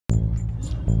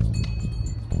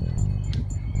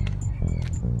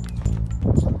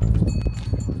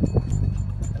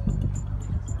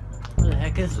Who the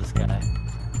heck is this guy?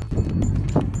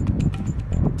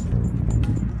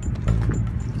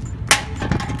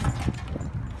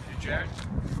 Jerrin?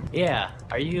 Yeah,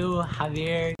 are you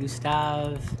Javier,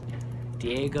 Gustav,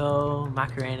 Diego,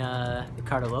 Macarena,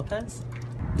 Ricardo Lopez?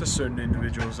 To certain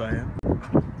individuals I am.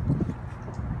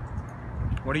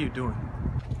 What are you doing?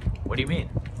 What do you mean?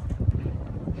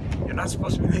 You're not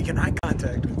supposed to be making eye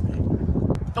contact with me.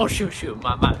 Oh shoot,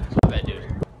 my bad, dude.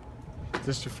 Is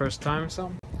this your first time or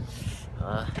something?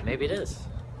 Maybe it is.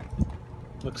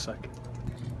 Looks like it.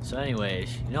 So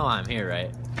anyways, you know why I'm here,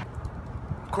 right?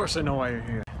 Of course I know why you're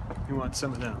here. You want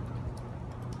some of them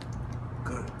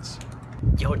goods.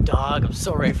 Yo dog, I'm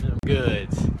so ready for them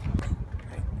goods.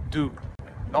 Hey, dude,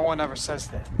 no one ever says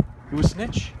that. You a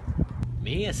snitch?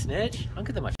 Me, a snitch? I don't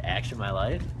get that much action in my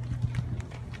life.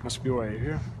 Must be why you're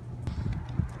here.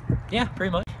 Yeah,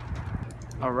 pretty much.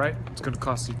 Alright, it's gonna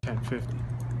cost you $10.50.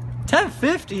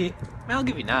 $10.50? Man, I'll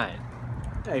give you 9.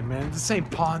 Hey man, this ain't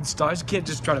Pawn Stars. You can't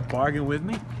just try to bargain with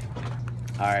me.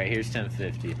 Alright, here's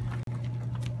 $10.50.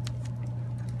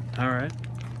 Alright,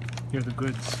 here are the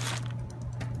goods.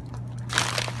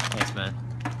 Thanks, man.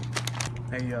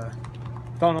 Hey,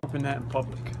 don't open that in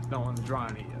public. Don't want to draw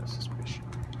any suspicion.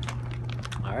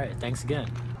 Alright, thanks again.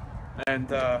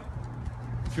 And,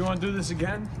 if you want to do this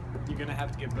again, you're gonna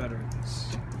have to get better at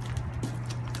this.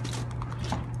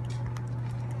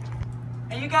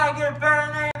 And you gotta get a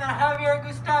better name than Javier,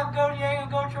 Gustav,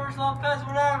 Diego, George Lopez,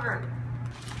 whatever.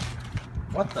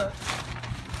 What the?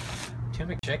 2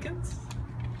 McChickens?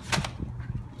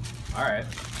 Alright.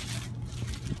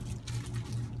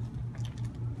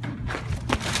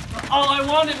 All I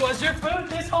wanted was your food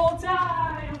this whole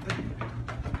time!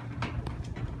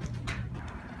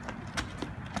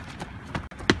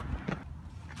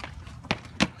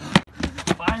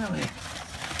 Finally!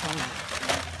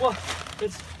 Well,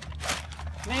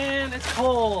 man, it's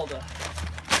cold.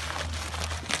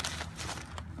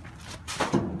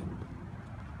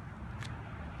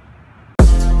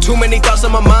 Too many thoughts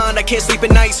on my mind, I can't sleep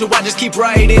at night, so I just keep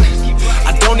writing.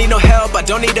 I don't need no help, I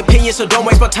don't need opinions, so don't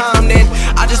waste my time then.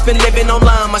 I just been living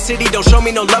online, my city don't show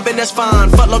me no love and that's fine.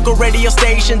 Fuck local radio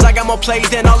stations, I got more plays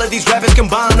than all of these rappers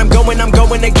combined. I'm going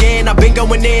again, I've been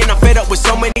going in, I'm fed up with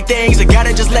so many things. I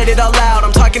gotta just let it all out,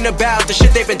 I'm talking about the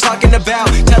shit they've been talking about.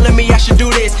 Telling me I should do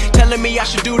this, telling me I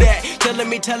should do that.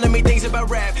 Telling me things about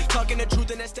rap, talking the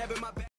truth and that's stabbing my back.